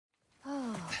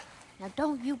Now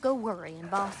don't you go worrying,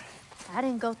 boss. I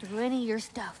didn't go through any of your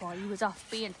stuff while you was off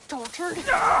being tortured.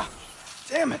 Ah!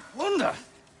 Damn it, Wanda!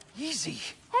 Easy.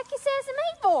 Heck you sassing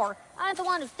me for? I ain't the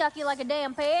one who stuck you like a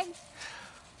damn pig.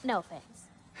 No offense.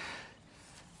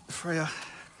 Freya,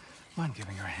 mind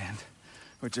giving her a hand?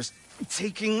 We're just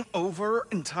taking over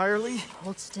entirely?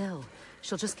 Hold still.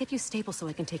 She'll just get you stable so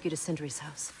I can take you to Sindri's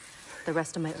house. The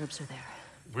rest of my herbs are there.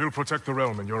 We'll protect the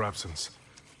realm in your absence.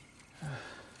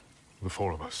 The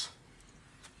four of us.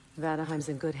 Vanaheim's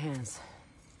in good hands.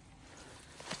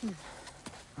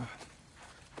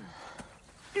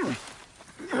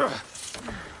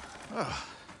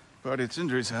 Party at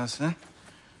Sindri's house, then?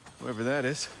 Whoever that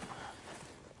is.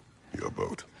 Your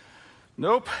boat.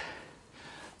 Nope.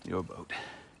 Your boat.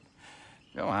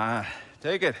 Come on,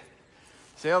 take it.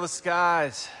 Sail the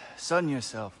skies. Sun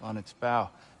yourself on its bow.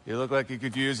 You look like you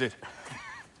could use it.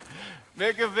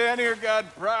 Make a Vanir god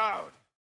proud.